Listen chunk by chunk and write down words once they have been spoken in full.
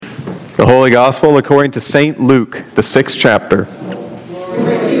The Holy Gospel according to St. Luke, the 6th chapter.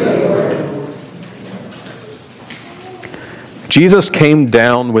 Jesus came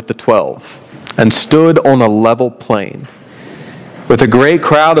down with the 12 and stood on a level plain, with a great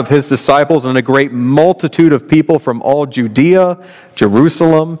crowd of his disciples and a great multitude of people from all Judea,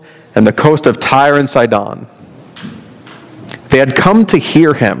 Jerusalem, and the coast of Tyre and Sidon. They had come to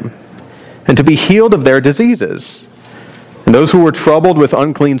hear him and to be healed of their diseases. And those who were troubled with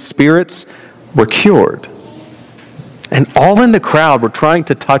unclean spirits were cured. And all in the crowd were trying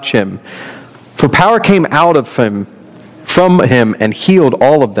to touch him, for power came out of him, from him, and healed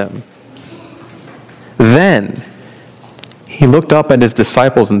all of them. Then he looked up at his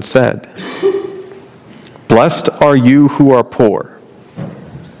disciples and said, "Blessed are you who are poor,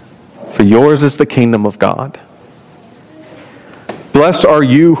 for yours is the kingdom of God. Blessed are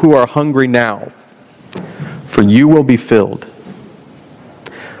you who are hungry now, for you will be filled.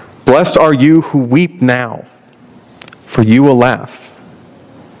 Blessed are you who weep now, for you will laugh.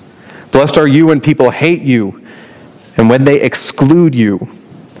 Blessed are you when people hate you, and when they exclude you,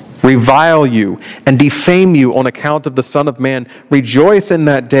 revile you, and defame you on account of the Son of Man. Rejoice in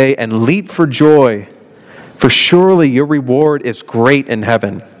that day and leap for joy, for surely your reward is great in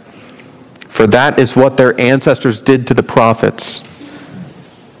heaven. For that is what their ancestors did to the prophets.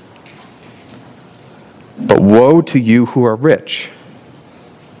 But woe to you who are rich,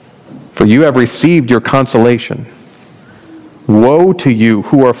 for you have received your consolation. Woe to you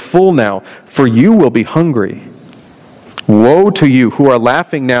who are full now, for you will be hungry. Woe to you who are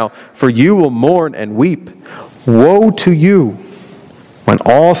laughing now, for you will mourn and weep. Woe to you when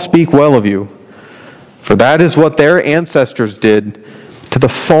all speak well of you, for that is what their ancestors did to the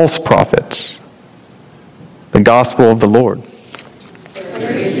false prophets." The Gospel of the Lord.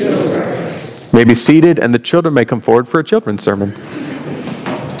 You may be seated, and the children may come forward for a children's sermon.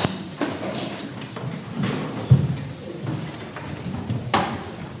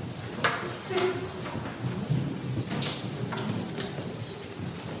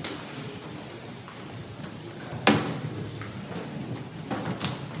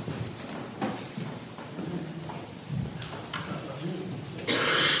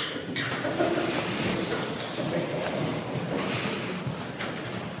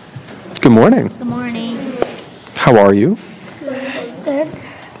 Good morning. Good morning. How are you? Good.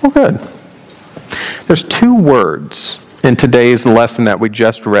 Well, good. There's two words in today's lesson that we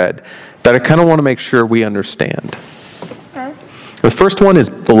just read that I kind of want to make sure we understand. Huh? The first one is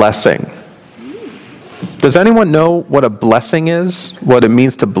blessing. Does anyone know what a blessing is? What it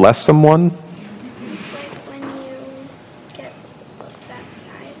means to bless someone? It's like when you get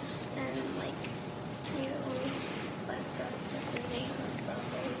baptized and you bless us with the name of the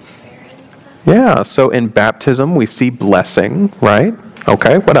Holy Spirit and stuff. Yeah, so in baptism we see blessing, right?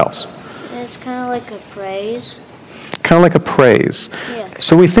 Okay, what else? It's kind of like a praise. Kind of like a praise. Yeah.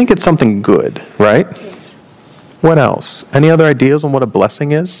 So we think it's something good, right? Yes. What else? Any other ideas on what a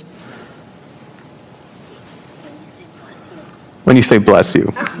blessing is? When you say bless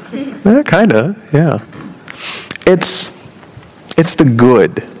you. Kind of, yeah. It's the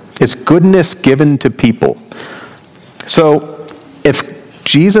good. It's goodness given to people. So if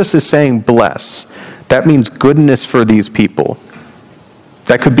Jesus is saying bless, that means goodness for these people.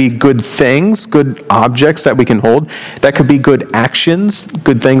 That could be good things, good objects that we can hold. That could be good actions,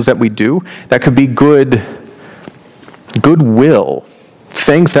 good things that we do. That could be goodwill,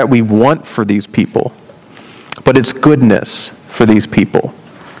 things that we want for these people. But it's goodness for these people.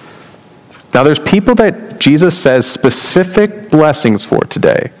 Now there's people that Jesus says specific blessings for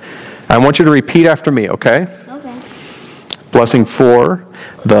today. I want you to repeat after me, okay? Okay. Blessing for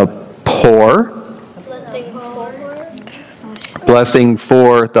the poor. Blessing for Blessing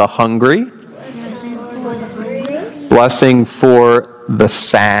for the hungry. Blessing for the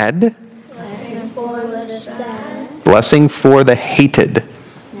sad. Blessing for the sad. Blessing for the hated.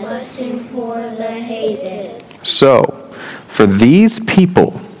 Blessing for the hated. So, for these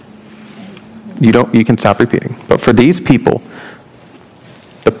people, you can stop repeating, but for these people,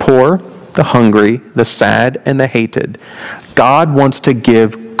 the poor, the hungry, the sad, and the hated, God wants to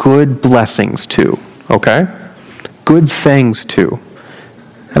give good blessings to, okay? Good things to.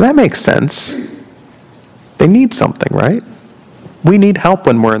 And that makes sense. They need something, right? We need help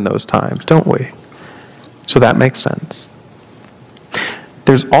when we're in those times, don't we? So that makes sense.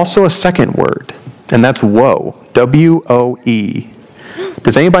 There's also a second word, and that's woe. W-O-E.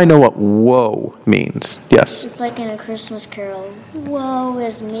 Does anybody know what woe means? Yes. It's like in A Christmas Carol. Woe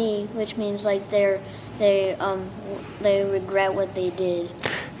is me, which means like they regret what they did.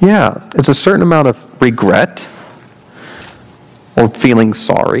 Yeah, it's a certain amount of regret or feeling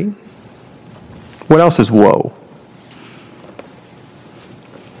sorry. What else is woe?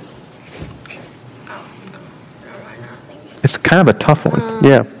 It's kind of a tough one.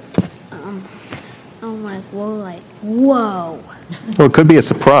 Yeah. I'm like, whoa. Well, it could be a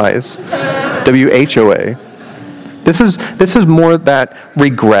surprise. WHOA. This is more that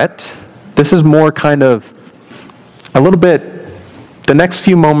regret. This is more kind of a little bit, the next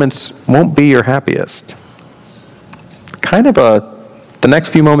few moments won't be your happiest. Kind of the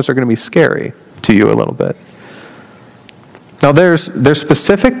next few moments are going to be scary to you a little bit. Now there's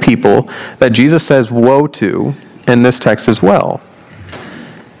specific people that Jesus says woe to in this text as well.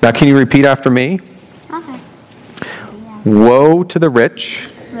 Now can you repeat after me? Okay. Woe to the rich.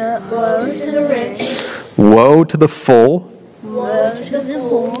 Woe to the rich. Woe to the full. Woe to the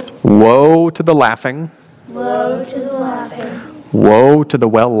full. Woe to the laughing. Woe to the laughing. Woe to the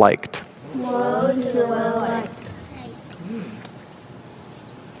well-liked. Woe to the well-liked.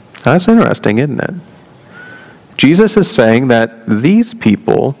 That's interesting, isn't it? Jesus is saying that these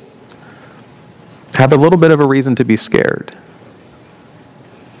people have a little bit of a reason to be scared.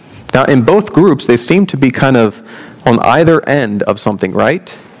 Now, in both groups, they seem to be kind of on either end of something,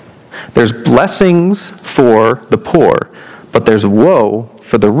 right? There's blessings for the poor, but there's woe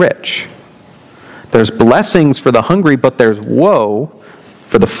for the rich. There's blessings for the hungry, but there's woe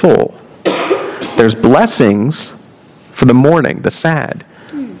for the full. There's blessings for the mourning, the sad,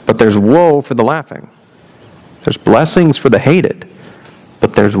 but there's woe for the laughing. There's blessings for the hated,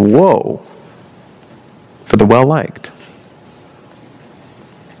 but there's woe for the well-liked.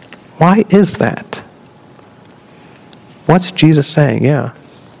 Why is that? What's Jesus saying? Yeah.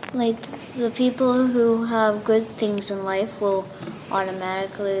 Like, the people who have good things in life will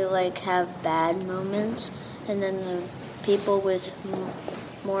automatically, like, have bad moments, and then the people with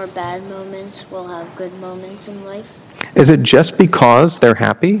more bad moments will have good moments in life. Is it just because they're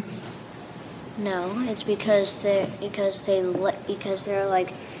happy? No, it's because they're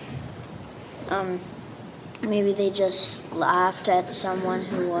like, maybe they just laughed at someone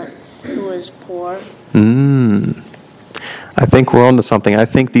who was poor. I think we're onto something. I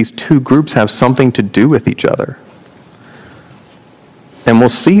think these two groups have something to do with each other. And we'll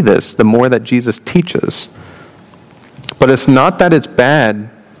see this the more that Jesus teaches. But it's not that it's bad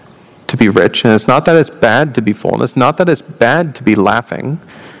to be rich, and it's not that it's bad to be full, and it's not that it's bad to be laughing,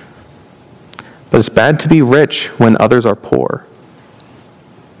 but it's bad to be rich when others are poor.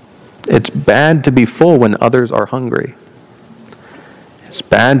 It's bad to be full when others are hungry. It's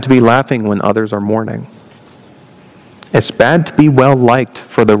bad to be laughing when others are mourning. It's bad to be well-liked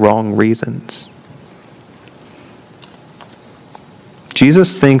for the wrong reasons.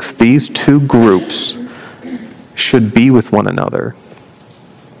 Jesus thinks these two groups should be with one another.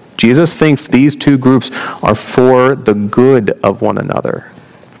 Jesus thinks these two groups are for the good of one another.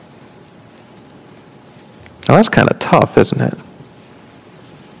 Now that's kind of tough, isn't it?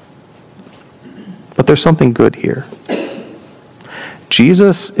 But there's something good here.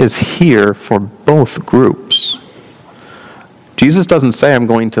 Jesus is here for both groups. Jesus doesn't say, I'm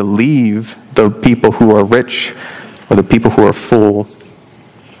going to leave the people who are rich or the people who are full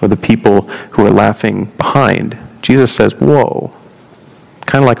or the people who are laughing behind. Jesus says, whoa,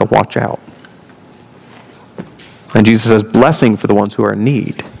 kind of like a watch out. And Jesus says, blessing for the ones who are in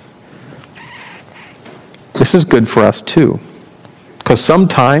need. This is good for us too. Because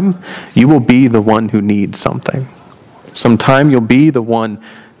sometime you will be the one who needs something. Sometime you'll be the one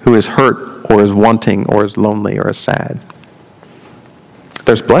who is hurt or is wanting or is lonely or is sad.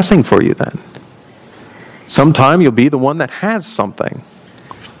 There's blessing for you then. Sometime you'll be the one that has something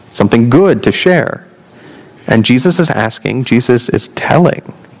good to share. And Jesus is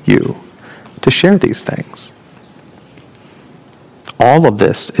telling you to share these things. All of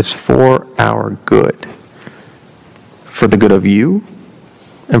this is for our good. For the good of you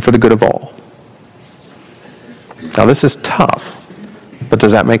and for the good of all. Now this is tough, but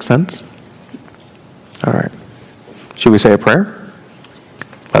does that make sense? All right. Should we say a prayer?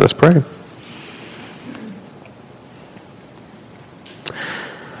 Let us pray.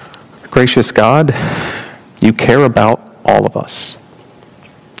 Gracious God, you care about all of us.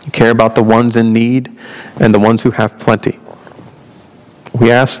 You care about the ones in need and the ones who have plenty.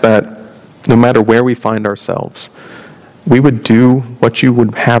 We ask that no matter where we find ourselves, we would do what you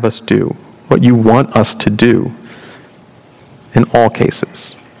would have us do, what you want us to do in all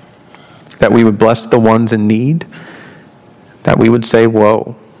cases. That we would bless the ones in need, that we would say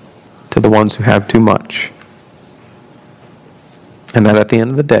woe to the ones who have too much. And that at the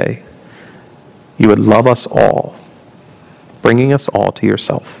end of the day, you would love us all, bringing us all to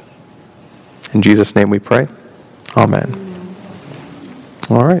yourself. In Jesus' name we pray. Amen.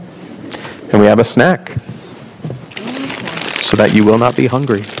 All right. And we have a snack so that you will not be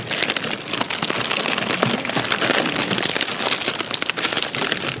hungry.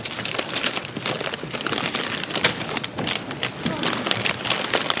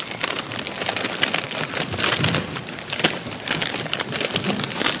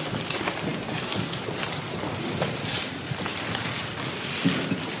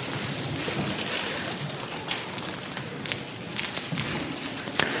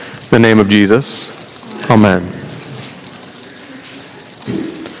 In the name of Jesus, amen.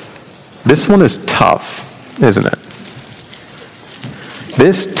 This one is tough, isn't it?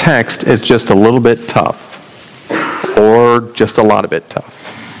 This text is just a little bit tough, or just a lot of it tough.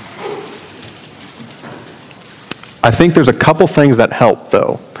 I think there's a couple things that help,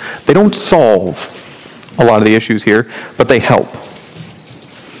 though. They don't solve a lot of the issues here, but they help.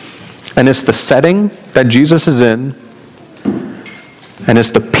 And it's the setting that Jesus is in, and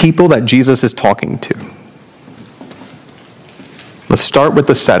it's the people that Jesus is talking to. Let's start with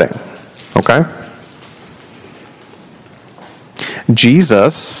the setting, okay?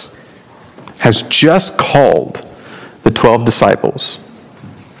 Jesus has just called the 12 disciples.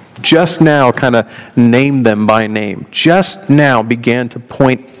 Just now kind of named them by name. Just now began to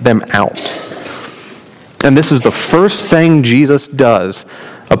point them out. And this is the first thing Jesus does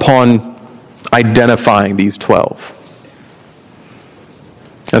upon identifying these 12.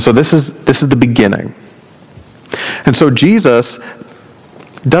 And so this is the beginning. And so Jesus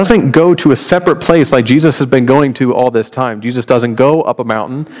doesn't go to a separate place like Jesus has been going to all this time. Jesus doesn't go up a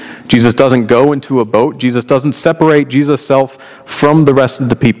mountain. Jesus doesn't go into a boat. Jesus doesn't separate Jesus' self from the rest of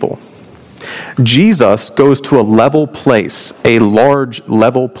the people. Jesus goes to a level place, a large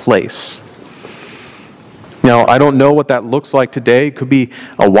level place. Now, I don't know what that looks like today. It could be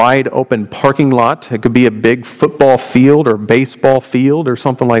a wide open parking lot. It could be a big football field or baseball field or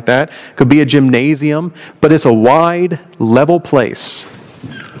something like that. It could be a gymnasium, but it's a wide, level place.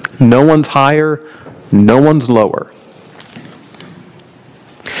 No one's higher, no one's lower.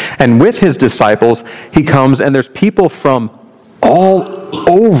 And with his disciples, he comes, and there's people from all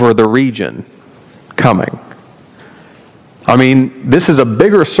over the region coming. I mean, this is a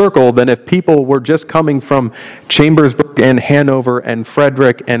bigger circle than if people were just coming from Chambersburg and Hanover and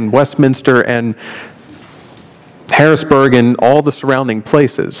Frederick and Westminster and Harrisburg and all the surrounding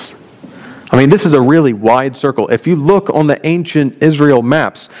places. I mean, this is a really wide circle. If you look on the ancient Israel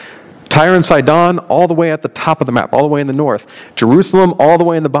maps, Tyre and Sidon all the way at the top of the map, all the way in the north. Jerusalem all the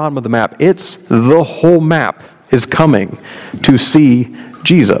way in the bottom of the map. It's the whole map is coming to see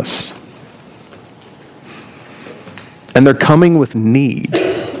Jesus. And they're coming with need.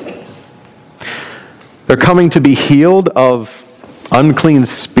 They're coming to be healed of unclean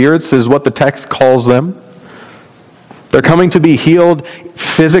spirits, is what the text calls them. They're coming to be healed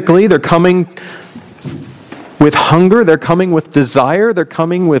physically. They're coming with hunger. They're coming with desire. They're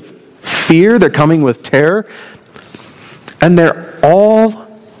coming with fear. They're coming with terror. And they're all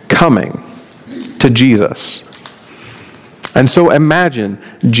coming to Jesus. And so imagine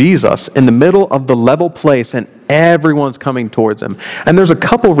Jesus in the middle of the level place and everyone's coming towards him. And there's a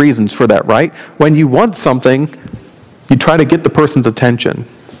couple reasons for that, right? When you want something, you try to get the person's attention.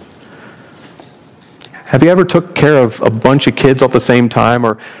 Have you ever took care of a bunch of kids all at the same time,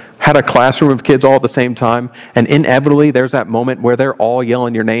 or had a classroom of kids all at the same time, and inevitably there's that moment where they're all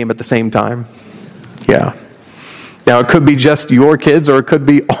yelling your name at the same time? Yeah. Now, it could be just your kids, or it could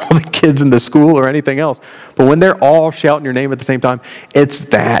be all the kids in the school or anything else. But when they're all shouting your name at the same time, it's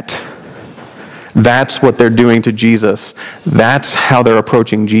that. That's what they're doing to Jesus. That's how they're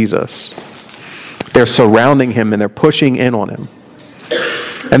approaching Jesus. They're surrounding him and they're pushing in on him.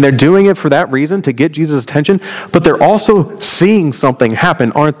 And they're doing it for that reason, to get Jesus' attention, but they're also seeing something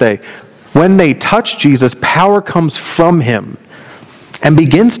happen, aren't they? When they touch Jesus, power comes from him and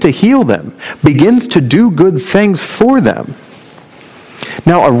begins to heal them, begins to do good things for them.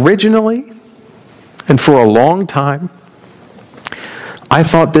 Now, originally, and for a long time, I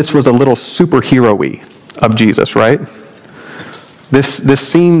thought this was a little superhero-y of Jesus, right? This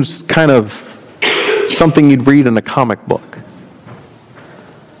seems kind of something you'd read in a comic book.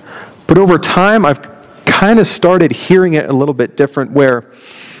 But over time, I've kind of started hearing it a little bit different, where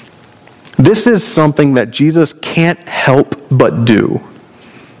this is something that Jesus can't help but do.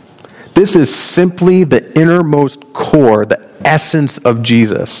 This is simply the innermost core, the essence of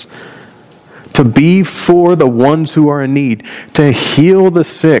Jesus. To be for the ones who are in need, to heal the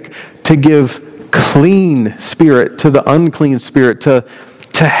sick, to give clean spirit to the unclean spirit, to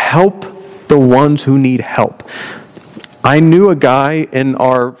help the ones who need help. I knew a guy in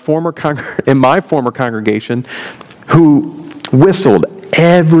my former congregation who whistled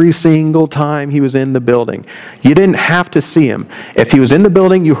every single time he was in the building. You didn't have to see him. If he was in the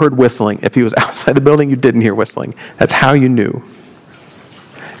building, you heard whistling. If he was outside the building, you didn't hear whistling. That's how you knew.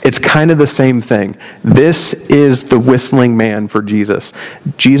 It's kind of the same thing. This is the whistling man for Jesus.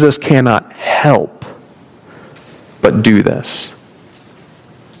 Jesus cannot help but do this.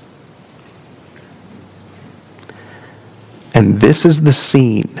 And this is the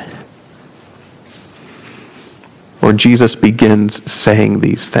scene where Jesus begins saying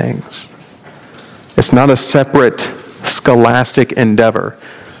these things. It's not a separate scholastic endeavor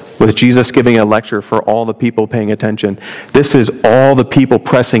with Jesus giving a lecture for all the people paying attention. This is all the people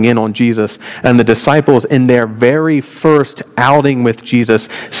pressing in on Jesus, and the disciples in their very first outing with Jesus,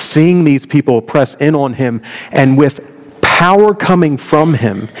 seeing these people press in on him, and with power coming from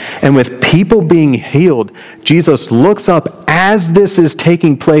him, and with people being healed, Jesus looks up as this is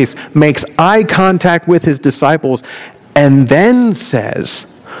taking place, makes eye contact with his disciples, and then says,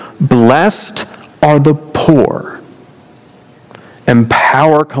 "Blessed are the poor." And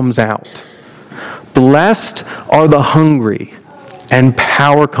power comes out. Blessed are the hungry, and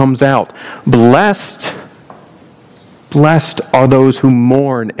power comes out. Blessed are those who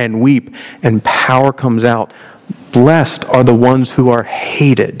mourn and weep, and power comes out. Blessed are the ones who are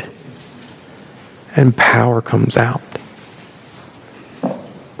hated, and power comes out.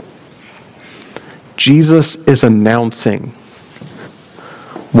 Jesus is announcing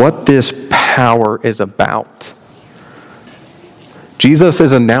what this power is about. Jesus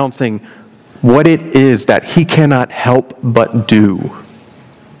is announcing what it is that he cannot help but do.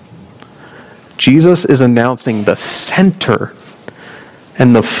 Jesus is announcing the center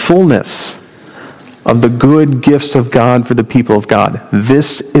and the fullness of the good gifts of God for the people of God.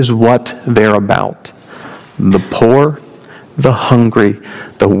 This is what they're about. The poor, the hungry,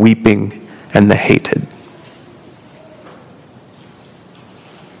 the weeping, and the hated.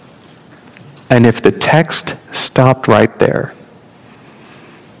 And if the text stopped right there,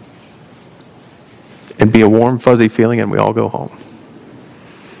 it'd be a warm, fuzzy feeling and we all go home.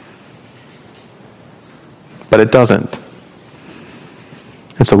 But it doesn't.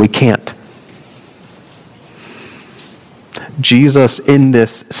 And so we can't. Jesus, in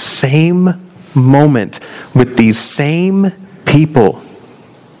this same moment, with these same people,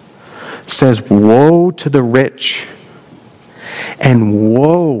 says, "Woe to the rich, and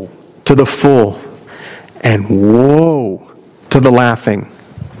woe to the full, and woe to the laughing,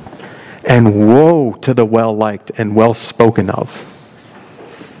 and woe to the well-liked and well-spoken of."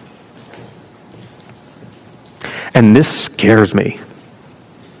 And this scares me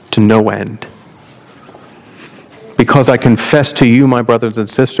to no end. Because I confess to you, my brothers and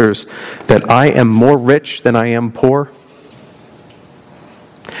sisters, that I am more rich than I am poor,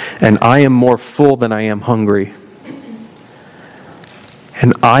 and I am more full than I am hungry,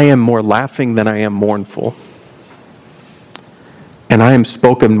 and I am more laughing than I am mournful, and I am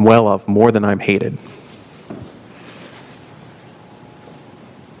spoken well of more than I'm hated.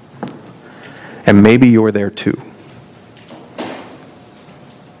 And maybe you're there too.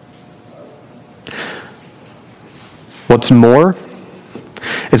 What's more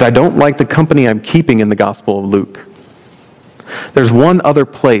is I don't like the company I'm keeping in the Gospel of Luke. There's one other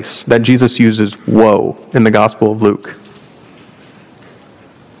place that Jesus uses woe in the Gospel of Luke.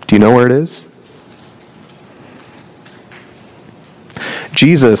 Do you know where it is?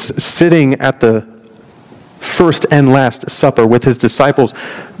 Jesus, sitting at the first and last supper with his disciples,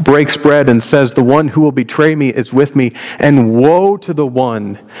 breaks bread and says, "The one who will betray me is with me, and woe to the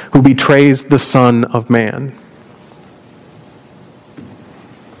one who betrays the Son of Man."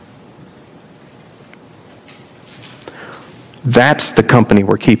 That's the company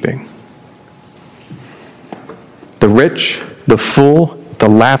we're keeping. The rich, the full, the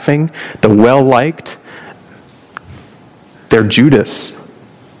laughing, the well-liked, they're Judas.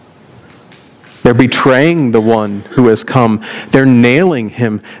 They're betraying the one who has come. They're nailing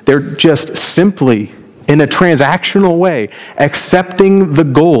him. They're just simply, in a transactional way, accepting the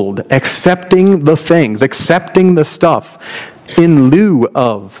gold, accepting the things, accepting the stuff in lieu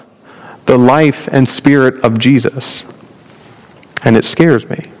of the life and spirit of Jesus. And it scares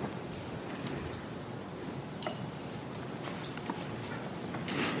me.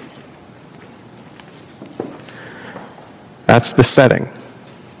 That's the setting.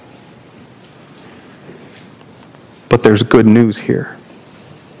 But there's good news here.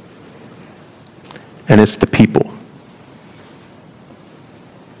 And it's the people.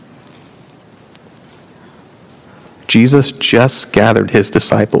 Jesus just gathered his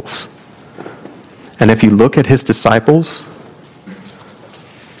disciples. And if you look at his disciples,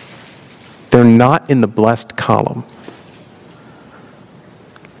 they're not in the blessed column.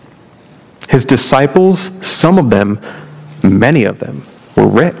 His disciples, some of them, many of them, were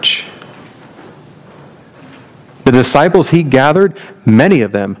rich. The disciples he gathered, many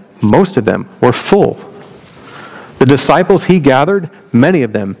of them, most of them, were full. The disciples he gathered, many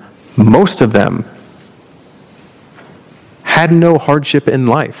of them, most of them, had no hardship in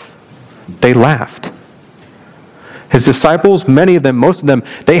life. They laughed. His disciples, many of them, most of them,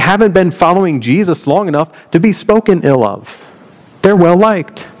 they haven't been following Jesus long enough to be spoken ill of. They're well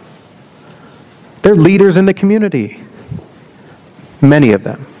liked. They're leaders in the community. Many of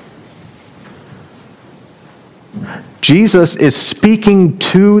them. Jesus is speaking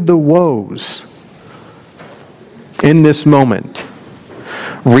to the woes in this moment,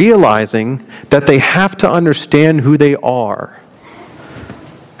 realizing that they have to understand who they are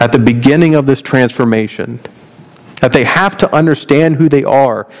at the beginning of this transformation, that they have to understand who they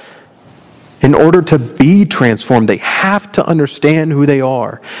are in order to be transformed. They have to understand who they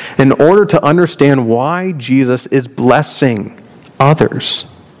are in order to understand why Jesus is blessing others.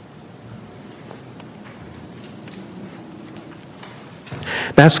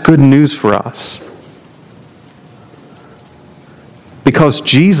 That's good news for us. Because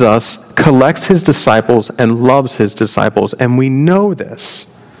Jesus collects his disciples and loves his disciples, and we know this.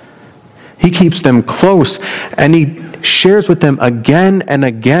 He keeps them close, and he shares with them again and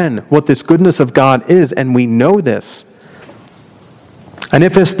again what this goodness of God is, and we know this. And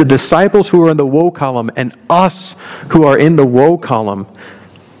if it's the disciples who are in the woe column and us who are in the woe column,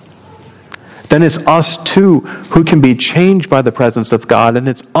 then it's us too who can be changed by the presence of God, and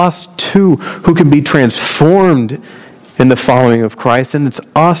it's us too who can be transformed in the following of Christ, and it's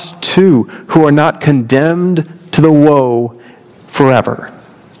us too who are not condemned to the woe forever.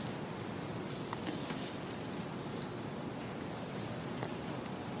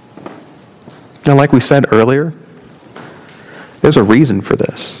 Now, like we said earlier, there's a reason for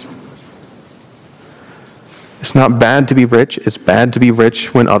this. It's not bad to be rich. It's bad to be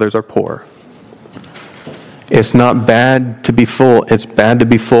rich when others are poor. It's not bad to be full. It's bad to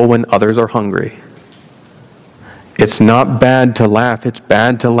be full when others are hungry. It's not bad to laugh. It's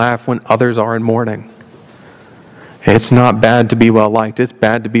bad to laugh when others are in mourning. It's not bad to be well-liked. It's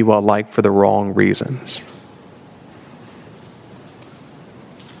bad to be well-liked for the wrong reasons.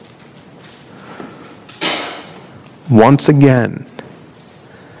 Once again,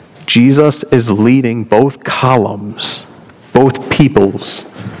 Jesus is leading both columns, both peoples,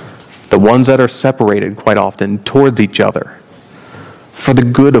 the ones that are separated quite often, towards each other, for the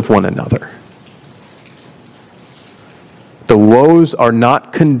good of one another. The woes are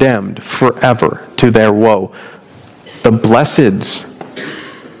not condemned forever to their woe. The blesseds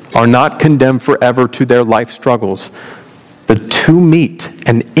are not condemned forever to their life struggles. The two meet,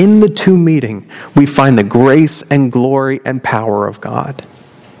 and in the two meeting, we find the grace and glory and power of God.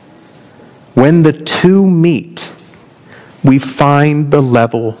 When the two meet, we find the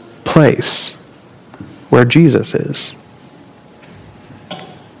level place where Jesus is.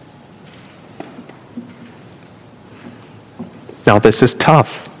 Now, this is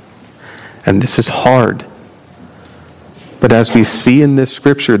tough, and this is hard. But as we see in this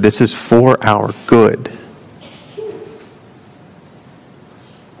scripture, this is for our good.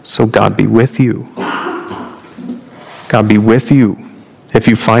 So God be with you. God be with you if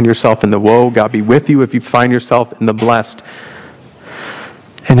you find yourself in the woe. God be with you if you find yourself in the blessed.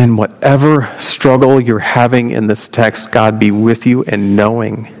 And in whatever struggle you're having in this text, God be with you in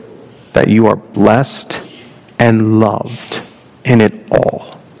knowing that you are blessed and loved in it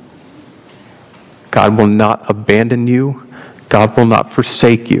all. God will not abandon you. God will not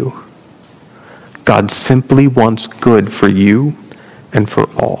forsake you. God simply wants good for you and for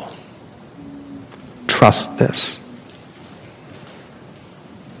all. Trust this.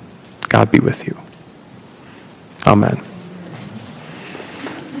 God be with you. Amen.